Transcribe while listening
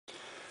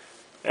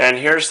And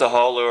here's the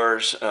Hall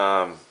Luhrs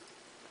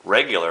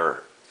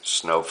regular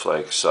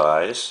snowflake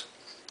size.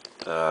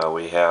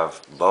 We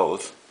have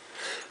both.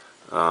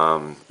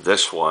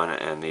 This one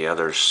and the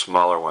other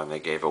smaller one they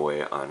gave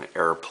away on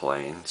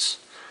airplanes.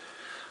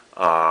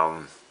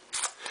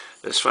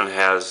 This one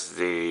has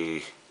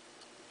the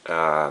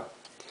air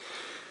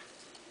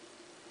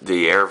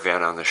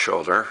vent on the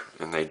shoulder,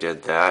 and they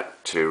did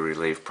that to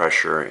relieve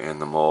pressure in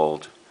the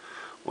mold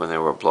when they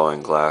were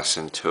blowing glass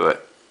into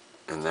it,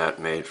 and that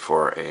made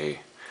for a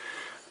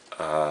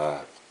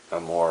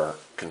more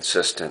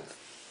consistent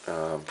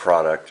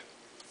product.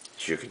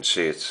 As you can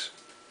see, it's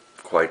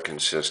quite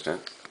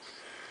consistent.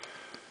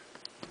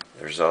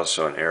 There's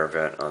also an air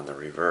vent on the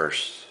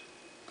reverse.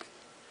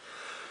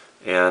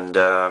 And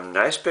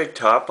nice big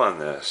top on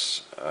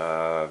this.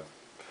 A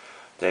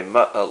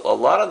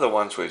lot of the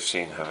ones we've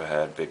seen have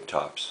had big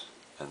tops,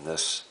 and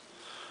this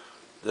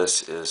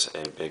is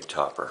a big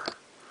topper.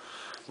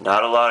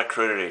 Not a lot of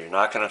crudity. You're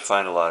not going to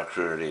find a lot of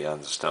crudity on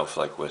the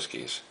Snowflake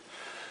whiskeys,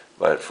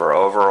 but for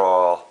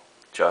overall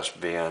just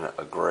being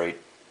a great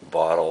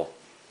bottle,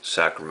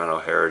 Sacramento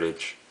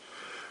Heritage,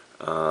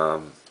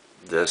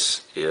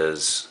 this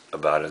is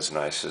about as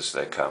nice as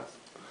they come.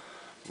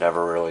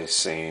 Never really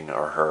seen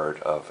or heard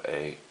of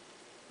a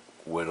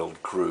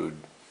whittled crude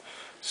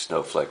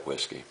Snowflake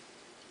whiskey.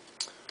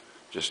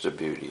 Just a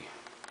beauty.